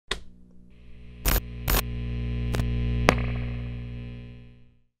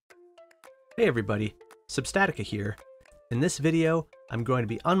Hey everybody, Substatica here. In this video, I'm going to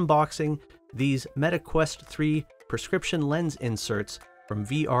be unboxing these MetaQuest 3 prescription lens inserts from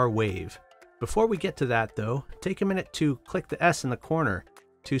VR Wave. Before we get to that though, take a minute to click the S in the corner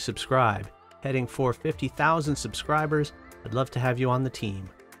to subscribe. Heading for 50,000 subscribers, I'd love to have you on the team.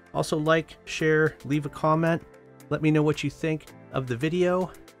 Also like, share, leave a comment, let me know what you think of the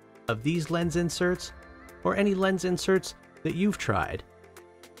video, of these lens inserts, or any lens inserts that you've tried.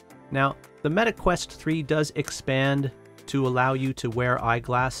 Now, the MetaQuest 3 does expand to allow you to wear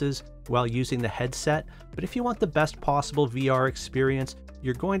eyeglasses while using the headset, but if you want the best possible VR experience,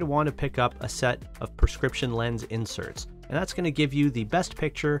 you're going to want to pick up a set of prescription lens inserts. And that's going to give you the best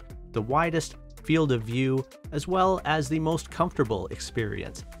picture, the widest field of view, as well as the most comfortable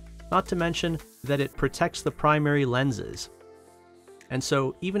experience. Not to mention that it protects the primary lenses. And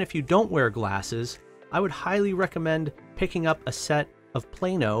so even if you don't wear glasses, I would highly recommend picking up a set of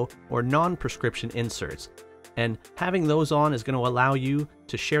Plano or non-prescription inserts. And having those on is going to allow you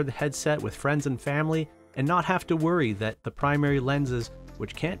to share the headset with friends and family and not have to worry that the primary lenses,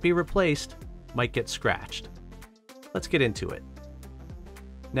 which can't be replaced, might get scratched. Let's get into it.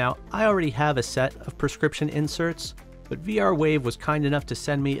 Now, I already have a set of prescription inserts, but VR Wave was kind enough to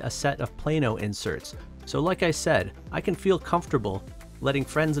send me a set of Plano inserts. So like I said, I can feel comfortable letting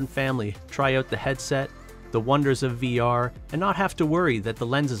friends and family try out the headset, the wonders of VR, and not have to worry that the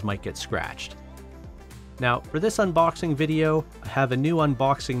lenses might get scratched. Now, for this unboxing video, I have a new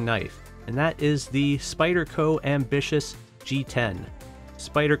unboxing knife, and that is the Spyderco Ambitious G10.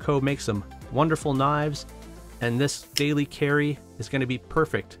 Spyderco makes some wonderful knives, and this daily carry is going to be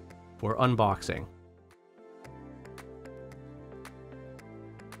perfect for unboxing.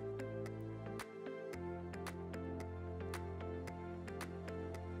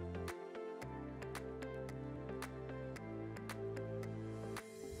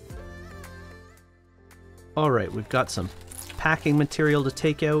 Alright, we've got some packing material to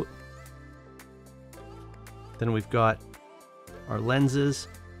take out. Then we've got our lenses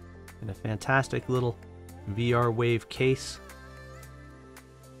in a fantastic little VR Wave case.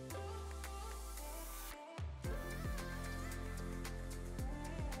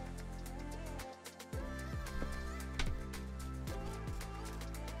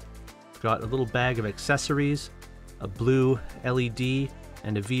 We've got a little bag of accessories, a blue LED,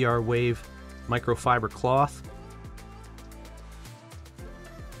 and a VR Wave microfiber cloth.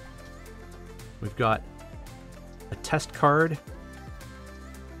 We've got a test card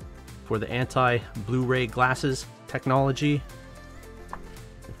for the anti-Blu-ray glasses technology.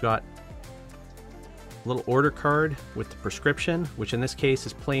 We've got a little order card with the prescription, which in this case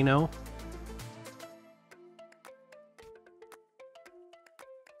is Plano.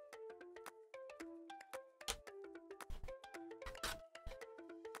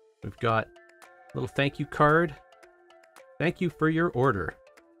 We've got a little thank you card. Thank you for your order.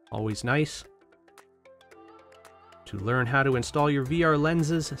 Always nice. To learn how to install your VR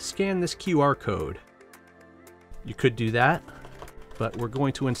lenses, scan this QR code. You could do that, but we're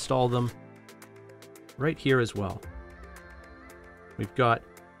going to install them right here as well. We've got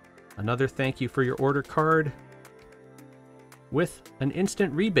another thank you for your order card with an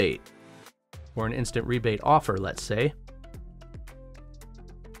instant rebate, or an instant rebate offer, let's say.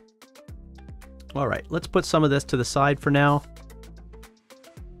 All right, let's put some of this to the side for now.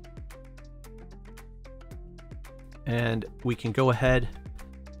 And we can go ahead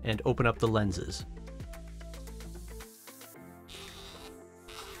and open up the lenses.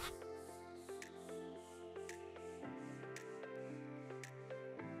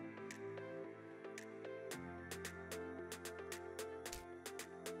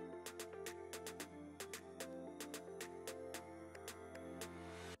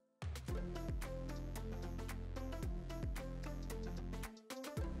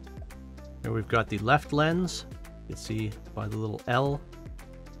 Here we've got the left lens. You can see by the little L.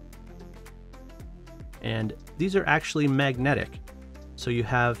 And these are actually magnetic. So you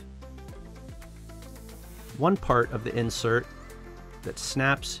have one part of the insert that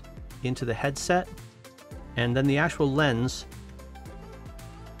snaps into the headset, and then the actual lens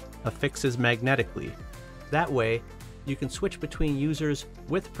affixes magnetically. That way, you can switch between users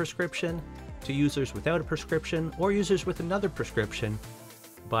with a prescription to users without a prescription, or users with another prescription,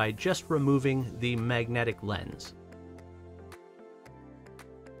 by just removing the magnetic lens.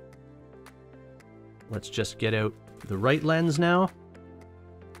 Let's just get out the right lens now.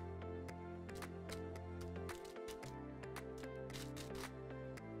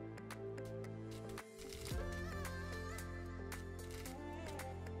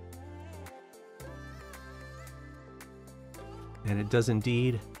 And it does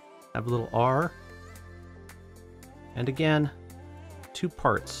indeed have a little R, and again, 2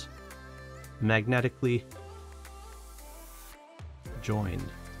 parts magnetically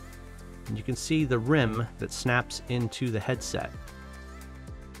joined. And you can see the rim that snaps into the headset.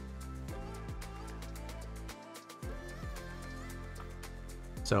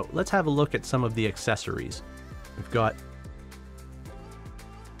 So let's have a look at some of the accessories. We've got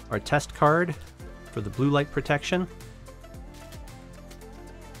our test card for the blue light protection.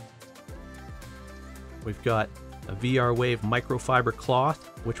 We've got a VR Wave microfiber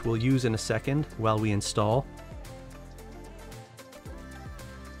cloth, which we'll use in a second while we install.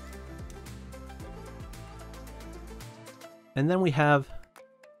 And then we have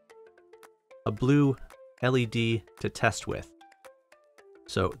a blue LED to test with.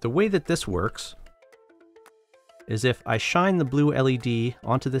 So the way that this works is if I shine the blue LED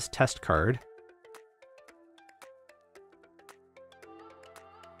onto this test card,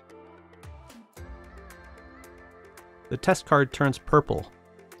 the test card turns purple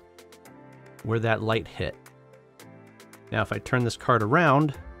where that light hit. Now if I turn this card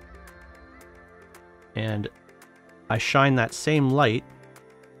around and I shine that same light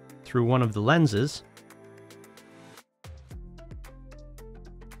through one of the lenses,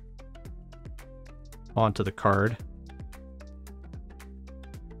 onto the card,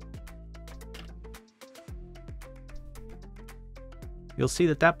 you'll see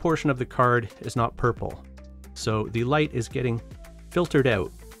that that portion of the card is not purple. So the light is getting filtered out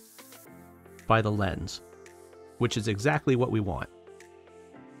by the lens, which is exactly what we want.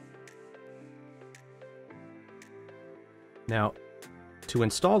 Now, to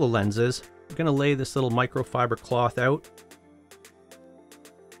install the lenses, I'm going to lay this little microfiber cloth out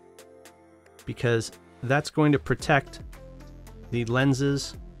because that's going to protect the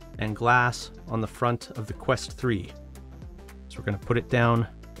lenses and glass on the front of the Quest 3. So we're going to put it down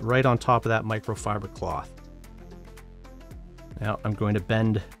right on top of that microfiber cloth. Now I'm going to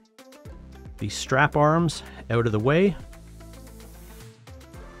bend the strap arms out of the way.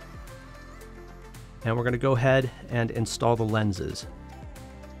 And we're going to go ahead and install the lenses.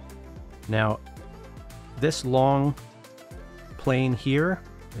 Now, this long plane here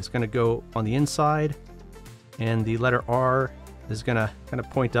is going to go on the inside, and the letter R is going to kind of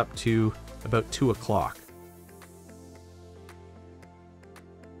point up to about 2 o'clock.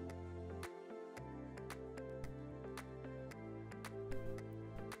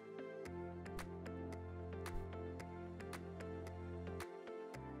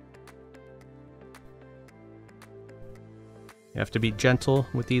 You have to be gentle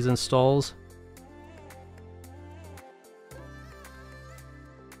with these installs.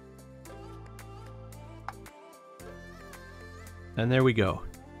 And there we go.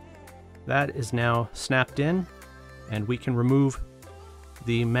 That is now snapped in, and we can remove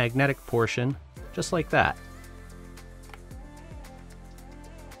the magnetic portion just like that.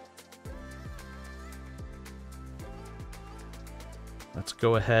 Let's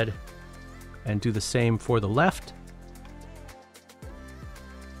go ahead and do the same for the left.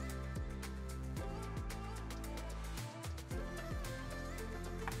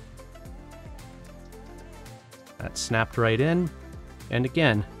 That snapped right in, and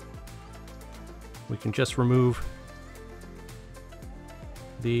again, we can just remove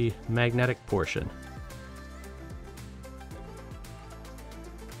the magnetic portion.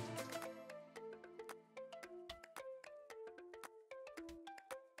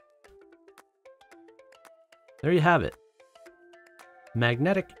 There you have it.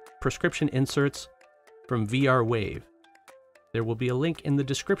 Magnetic prescription inserts from VR Wave. There will be a link in the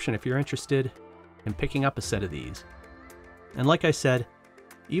description if you're interested in picking up a set of these. And like I said,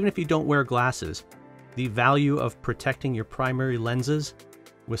 even if you don't wear glasses, the value of protecting your primary lenses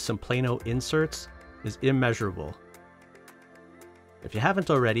with some Plano inserts is immeasurable. If you haven't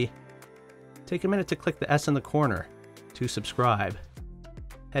already, take a minute to click the S in the corner to subscribe.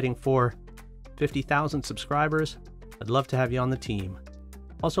 Heading for 50,000 subscribers, I'd love to have you on the team.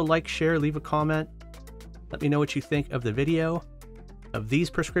 Also like, share, leave a comment. Let me know what you think of the video, of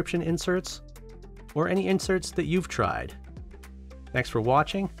these prescription inserts, or any inserts that you've tried. Thanks for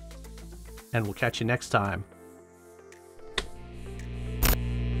watching, and we'll catch you next time.